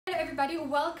everybody,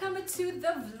 welcome to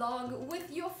the vlog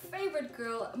with your favorite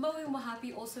girl, Moe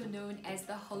Mohapi, also known as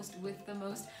the host with the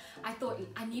most. I thought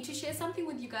I need to share something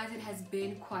with you guys. It has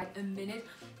been quite a minute.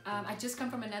 I just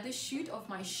come from another shoot of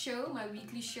my show, my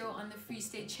weekly show on the Free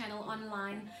State channel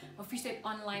online, or Free State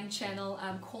online channel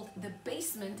called The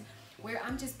Basement, where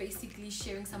I'm just basically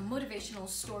sharing some motivational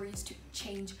stories to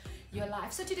change your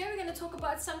life. So today we're going to talk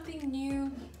about something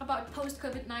new about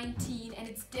post-COVID-19, and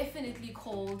it's definitely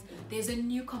called There's a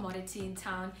New Commodity in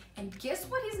Town. And guess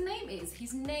what his name is?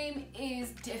 His name is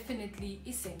definitely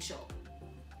essential.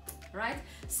 Right?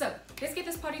 So let's get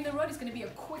this party in the road. It's going to be a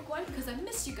quick one because I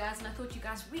missed you guys and I thought you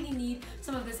guys really need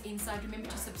some of this insight. Remember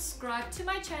to subscribe to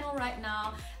my channel right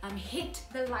now, hit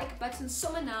the like button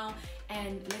somewhere now,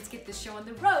 and let's get this show on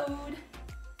the road.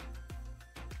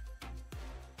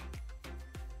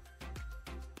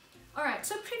 Alright,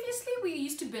 so previously we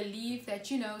used to believe that,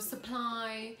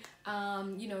 supply,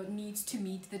 needs to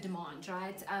meet the demand,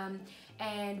 right?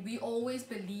 And we always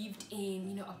believed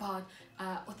in, about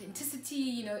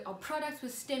authenticity. Our products were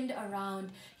stemmed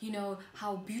around,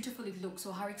 how beautiful it looks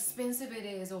or how expensive it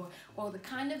is, or the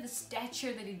kind of the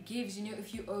stature that it gives,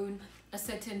 if you own a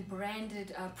certain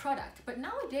branded product. But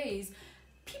nowadays,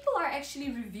 people are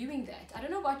actually reviewing that. I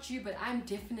don't know about you, but I'm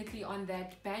definitely on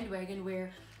that bandwagon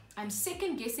where I'm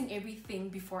second guessing everything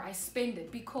before I spend it,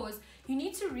 because you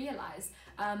need to realize,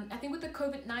 I think with the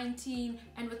COVID-19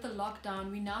 and with the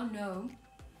lockdown, we now know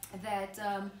that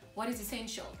what is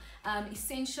essential.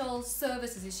 Essential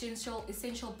services,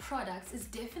 essential products is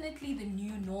definitely the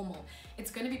new normal.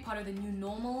 It's going to be part of the new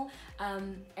normal,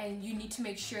 and you need to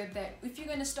make sure that if you're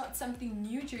going to start something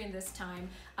new during this time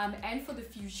and for the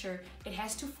future, it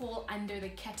has to fall under the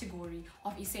category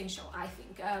of essential. I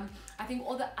think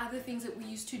all the other things that we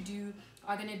used to do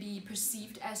are going to be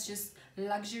perceived as just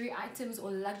luxury items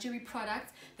or luxury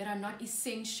products that are not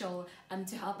essential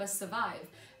to help us survive.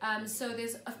 So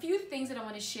there's a few things that I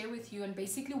want to share with you, and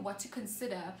basically what to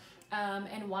consider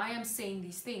and why I'm saying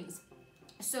these things.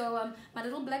 So my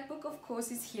little black book, of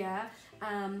course, is here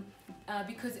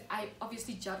because I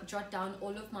obviously jot down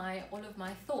all of my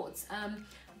thoughts.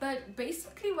 But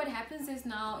basically what happens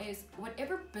is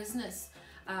whatever business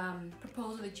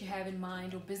proposal that you have in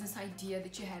mind or business idea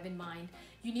that you have in mind,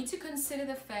 you need to consider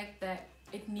the fact that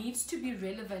it needs to be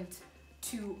relevant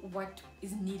to what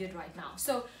is needed right now.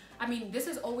 So I mean, this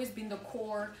has always been the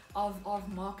core of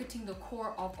marketing, the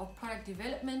core of product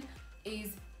development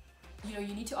is, you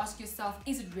need to ask yourself,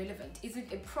 is it relevant? Is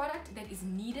it a product that is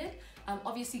needed?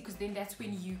 Obviously, because then that's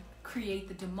when you create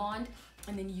the demand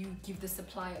and then you give the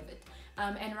supply of it.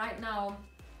 And right now,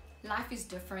 life is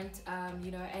different,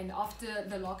 and after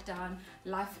the lockdown,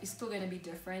 life is still going to be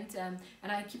different. And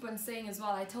I keep on saying as well,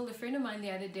 I told a friend of mine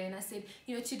the other day, and I said,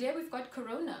 today we've got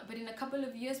Corona, but in a couple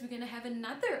of years, we're going to have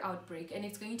another outbreak, and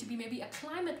it's going to be maybe a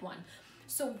climate one.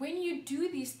 So when you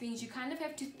do these things, you kind of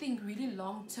have to think really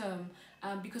long term,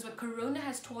 because what Corona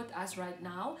has taught us right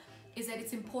now is that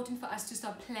it's important for us to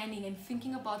start planning and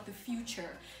thinking about the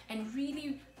future and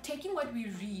really taking what we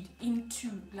read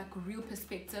into like a real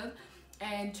perspective,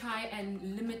 and try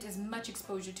and limit as much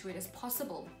exposure to it as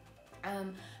possible.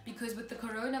 Because with the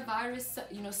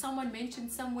coronavirus, someone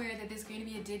mentioned somewhere that there's going to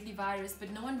be a deadly virus,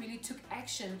 but no one really took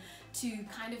action to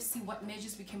kind of see what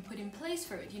measures we can put in place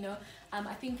for it.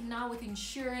 I think now with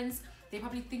insurance, they're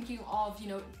probably thinking of,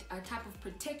 a type of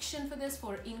protection for this,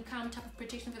 for income, type of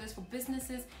protection for this for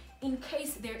businesses, in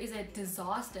case there is a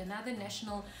disaster, another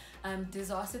national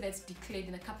disaster that's declared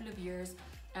in a couple of years.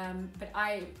 But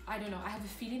I don't know, I have a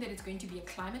feeling that it's going to be a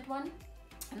climate one.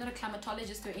 I'm not a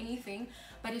climatologist or anything,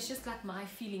 but it's just like my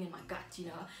feeling in my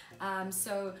gut,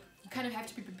 so you kind of have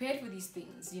to be prepared for these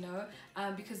things,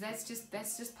 because that's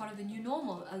just part of the new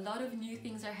normal. A lot of new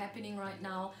things are happening right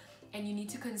now, and you need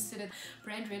to consider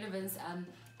brand relevance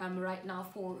right now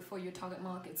for your target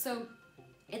market. So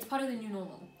it's part of the new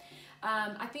normal.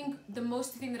 I think the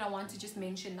most thing that I want to just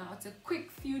mention now, it's a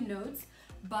quick few notes,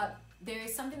 but there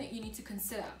is something that you need to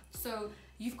consider. So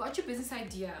you've got your business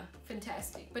idea,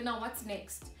 fantastic, but now what's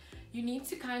next? You need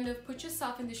to kind of put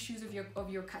yourself in the shoes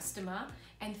of your customer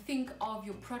and think of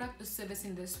your product or service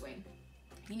in this way.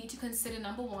 You need to consider,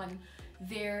 number one,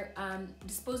 their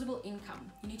disposable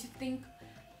income. You need to think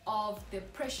of the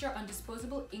pressure on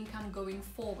disposable income going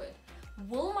forward.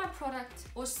 Will my product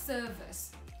or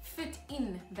service fit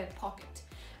in that pocket?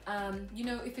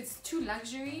 If it's too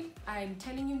luxury, I'm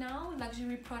telling you now,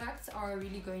 luxury products are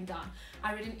really going down.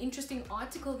 I read an interesting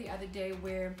article the other day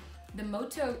where the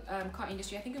motor car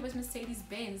industry, I think it was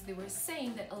Mercedes-Benz, they were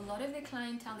saying that a lot of their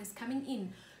clientele is coming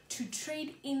in to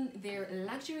trade in their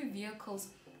luxury vehicles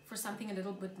for something a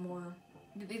little bit more.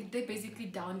 They're basically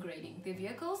downgrading their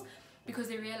vehicles because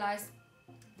they realize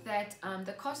that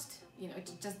the cost, you know,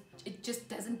 it just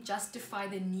doesn't justify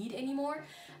the need anymore.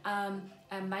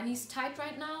 Money's tight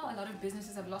right now. A lot of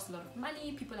businesses have lost a lot of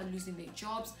money. People are losing their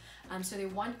jobs. So they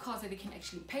want cars that they can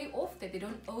actually pay off, that they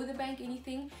don't owe the bank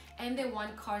anything, and they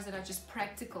want cars that are just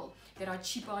practical, that are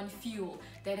cheaper on fuel,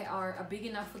 that are big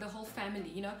enough for the whole family,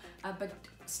 you know, but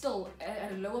still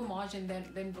at a lower margin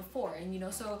than before. And you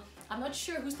know, so I'm not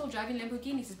sure who's still driving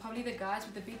Lamborghinis. It's probably the guys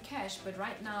with the big cash, but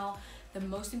right now the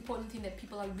most important thing that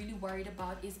people are really worried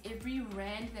about is every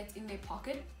rand that's in their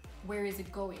pocket, where is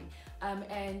it going?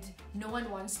 And no one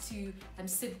wants to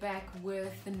sit back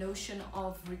with the notion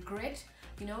of regret,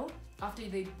 you know, after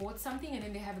they bought something, and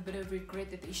then they have a bit of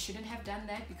regret that they shouldn't have done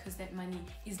that because that money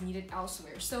is needed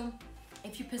elsewhere. So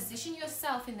if you position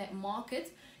yourself in that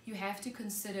market, you have to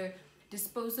consider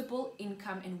disposable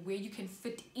income and where you can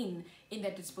fit in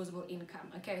that disposable income.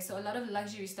 Okay, so a lot of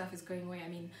luxury stuff is going away. I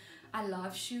mean, I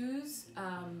love shoes,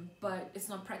 but it's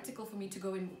not practical for me to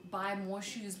go and buy more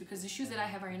shoes because the shoes that I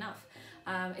have are enough.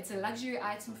 It's a luxury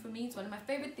item for me. It's one of my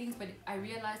favorite things, but I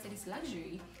realize that it's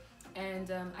luxury, and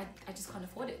I just can't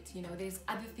afford it. You know, there's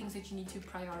other things that you need to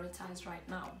prioritize right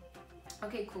now.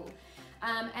 Okay, cool.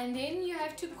 And then you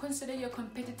have to consider your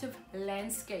competitive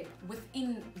landscape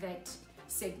within that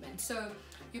segment. So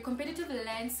your competitive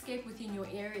landscape within your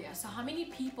area. So how many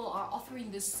people are offering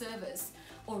this service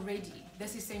already,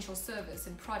 this essential service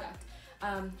and product?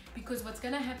 Because what's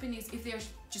gonna happen is if there's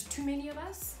just too many of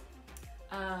us,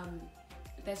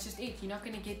 that's just it. You're not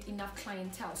gonna get enough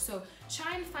clientele. So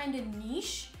try and find a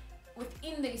niche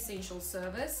within the essential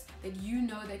service that you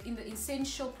know that in the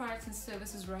essential products and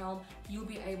services realm, you'll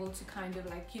be able to kind of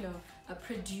like, you know,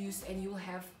 produce, and you'll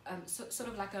have sort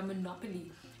of like a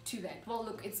monopoly to that. Well,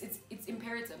 look, it's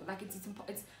imperative. Like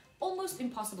it's almost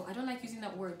impossible. I don't like using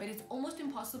that word, but it's almost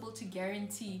impossible to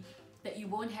guarantee that you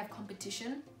won't have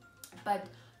competition. But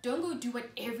don't go do what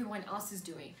everyone else is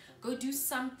doing. Go do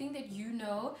something that you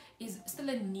know is still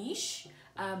a niche,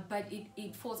 but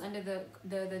it falls under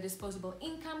the disposable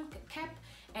income cap,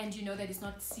 and you know that it's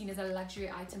not seen as a luxury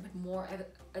item, but more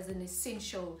as an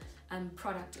essential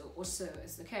product or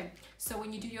service. Okay, so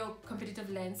when you do your competitive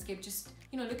landscape, just,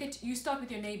 you know, you start with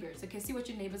your neighbors. Okay, see what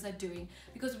your neighbors are doing,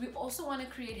 because we also want to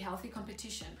create healthy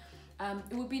competition.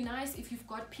 It would be nice if you've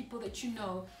got people that you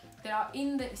know that are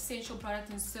in the essential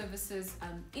product and services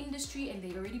industry, and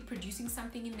they're already producing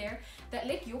something in there, that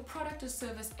let your product or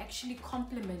service actually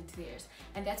complement theirs.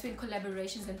 And that's when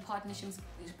collaborations and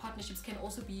partnerships can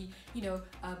also be, you know,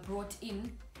 brought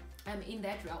in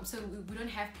that realm. So we don't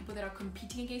have people that are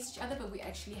competing against each other, but we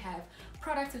actually have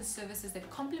products and services that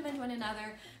complement one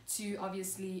another to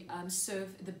obviously serve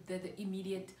the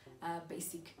immediate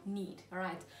basic need. All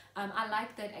right. I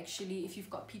like that actually. If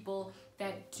you've got people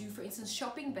that do, for instance,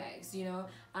 shopping bags, you know,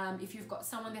 if you've got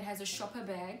someone that has a shopper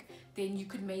bag, then you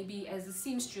could maybe, as a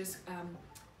seamstress,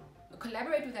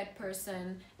 collaborate with that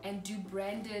person and do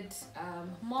branded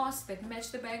masks that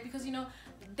match the bag, because you know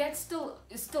that's still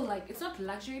like, it's not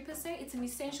luxury per se, it's an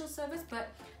essential service, but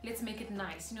let's make it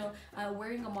nice. You know,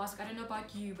 wearing a mask, I don't know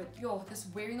about you, but this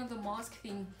wearing of the mask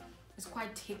thing is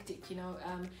quite hectic, you know,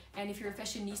 and if you're a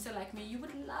fashionista like me, you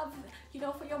would love, you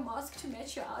know, for your mask to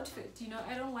match your outfit. You know,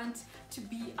 I don't want to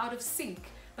be out of sync,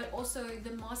 but also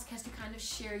the mask has to kind of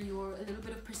share a little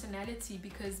bit of personality,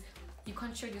 because you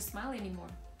can't show your smile anymore.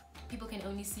 People can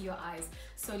only see your eyes,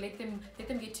 so let them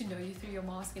get to know you through your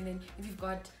mask. And then if you've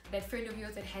got that friend of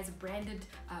yours that has a branded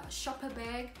shopper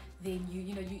bag, then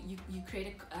you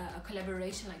create a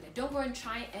collaboration like that. Don't go and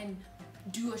try and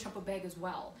do a shopper bag as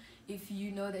well if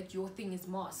you know that your thing is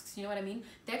masks. You know what I mean?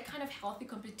 That kind of healthy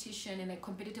competition and that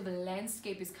competitive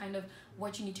landscape is kind of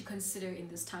what you need to consider in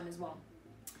this time as well.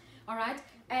 All right,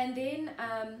 and then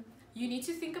you need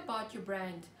to think about your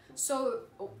brand. So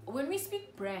when we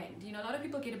speak brand, you know, a lot of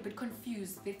people get a bit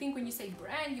confused. They think when you say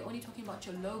brand, you're only talking about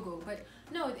your logo, but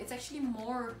no, it's actually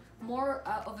more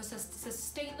of a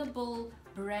sustainable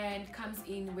brand comes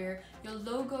in, where your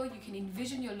logo, you can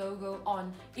envision your logo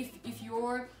on, if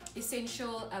your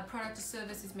essential product or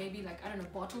service is maybe like, I don't know,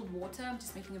 bottled water, I'm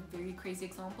just making a very crazy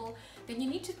example, then you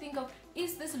need to think of,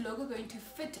 is this logo going to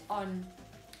fit on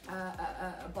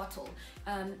a bottle?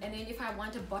 And then if I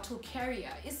want a bottle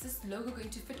carrier, is this logo going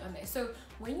to fit on there? So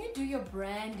when you do your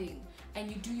branding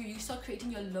and you start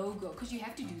creating your logo, because you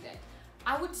have to do that,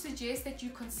 I would suggest that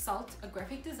you consult a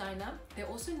graphic designer. They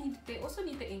also need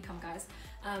the income, guys.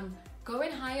 Go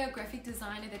and hire a graphic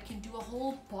designer that can do a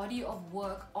whole body of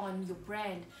work on your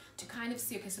brand to kind of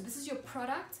see, okay, so this is your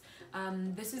product,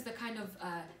 this is the kind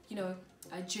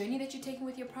of journey that you're taking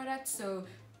with your product. So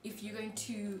if you're going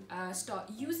to start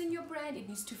using your brand, it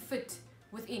needs to fit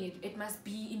within it. It must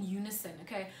be in unison,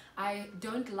 okay? I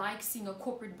don't like seeing a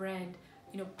corporate brand,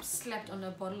 you know, slapped on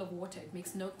a bottle of water. It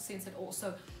makes no sense at all.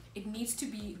 So it needs to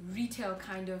be retail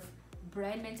kind of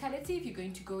brand mentality if you're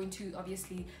going to go into,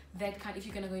 obviously, that kind, if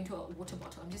you're going to go into a water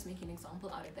bottle. I'm just making an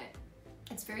example out of that.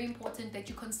 It's very important that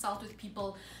you consult with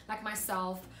people like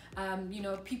myself, you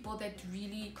know, people that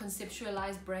really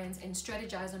conceptualize brands and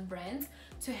strategize on brands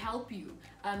to help you.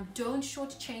 Don't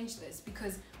shortchange this,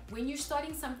 because when you're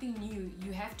starting something new,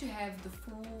 you have to have the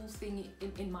full thing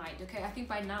in mind, okay? I think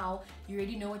by now you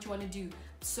already know what you want to do.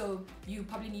 So you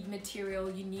probably need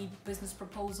material, you need business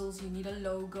proposals, you need a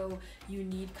logo, you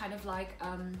need kind of like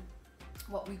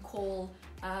what we call,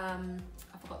 I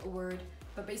forgot the word,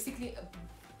 but basically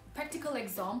practical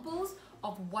examples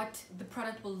of what the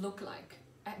product will look like.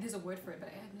 There's a word for it, but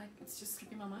I'm like, it's just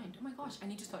slipping my mind. Oh my gosh, I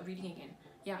need to start reading again.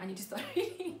 Yeah, I need to start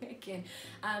reading again.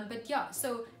 But yeah,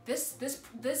 so this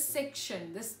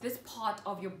section, this part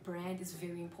of your brand is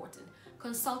very important.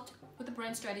 Consult with a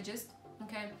brand strategist,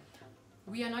 okay?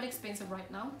 We are not expensive right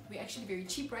now. We're actually very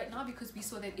cheap right now because we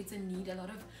saw that it's a need. A lot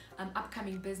of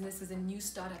upcoming businesses and new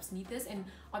startups need this, and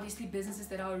obviously businesses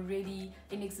that are already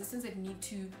in existence that need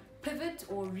to pivot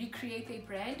or recreate their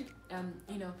brand.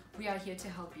 You know, we are here to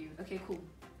help you. Okay, cool.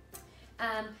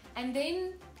 And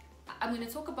then I'm going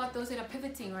to talk about those that are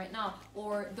pivoting right now,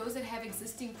 or those that have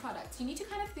existing products. You need to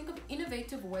kind of think of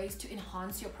innovative ways to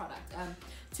enhance your product,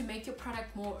 to make your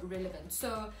product more relevant.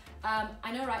 So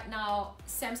I know right now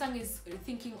Samsung is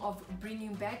thinking of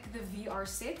bringing back the VR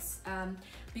sets,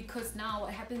 because now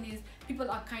what happened is people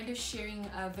are kind of sharing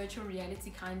virtual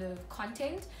reality kind of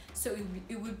content. So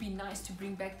it would be nice to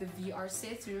bring back the VR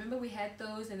sets. Remember, we had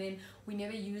those and then we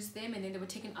never used them, and then they were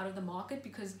taken out of the market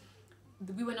because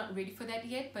we were not ready for that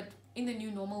yet. But in the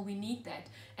new normal, we need that,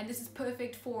 and this is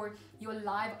perfect for your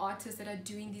live artists that are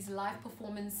doing these live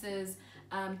performances,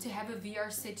 to have a VR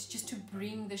set just to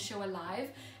bring the show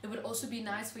alive. It would also be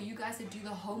nice for you guys to do the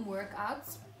home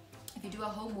workouts. If you do a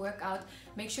home workout,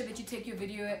 make sure that you take your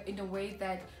video in a way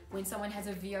that when someone has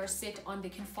a VR set on, they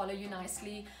can follow you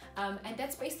nicely. And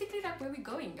that's basically like where we're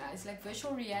going, guys. Like,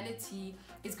 virtual reality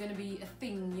is going to be a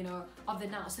thing, you know, of the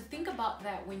now. So think about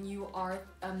that when you are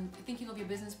thinking of your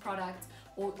business product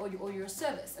or your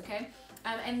service, okay?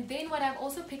 And then what I've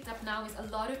also picked up now is a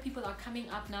lot of people are coming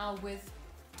up now with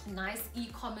nice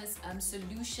e-commerce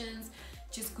solutions.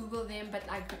 Just Google them. But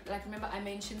like remember I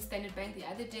mentioned Standard Bank the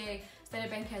other day. Standard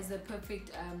Bank has the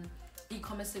perfect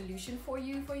e-commerce solution for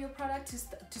you, for your product,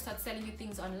 to start selling your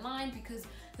things online, because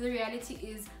the reality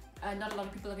is not a lot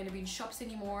of people are going to be in shops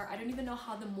anymore. I don't even know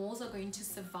how the malls are going to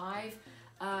survive,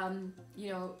 you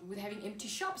know, with having empty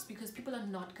shops, because people are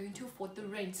not going to afford the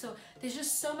rent. So there's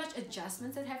just so much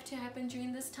adjustments that have to happen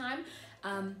during this time.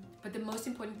 But the most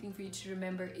important thing for you to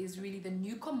remember is really the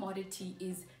new commodity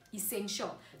is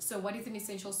essential. So what is an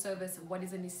essential service? What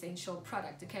is an essential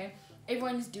product? Okay,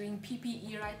 everyone is doing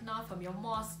PPE right now, from your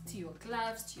mask to your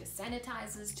gloves to your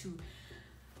sanitizers to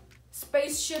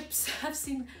spaceships. I've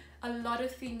seen a lot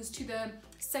of things, to the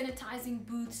sanitizing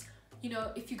booths. You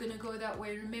know, if you're gonna go that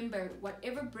way, remember,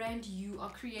 whatever brand you are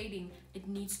creating, it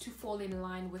needs to fall in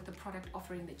line with the product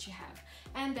offering that you have.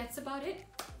 And that's about it.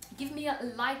 Give me a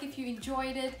like if you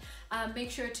enjoyed it. Make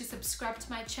sure to subscribe to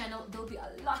my channel. There'll be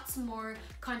a lot more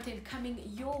content coming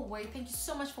your way. Thank you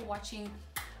so much for watching.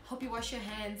 Hope you wash your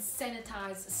hands,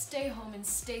 sanitize, stay home, and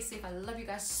stay safe. I love you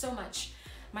guys so much.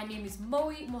 My name is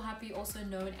Moe Mohapi, also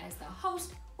known as the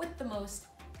host with the most.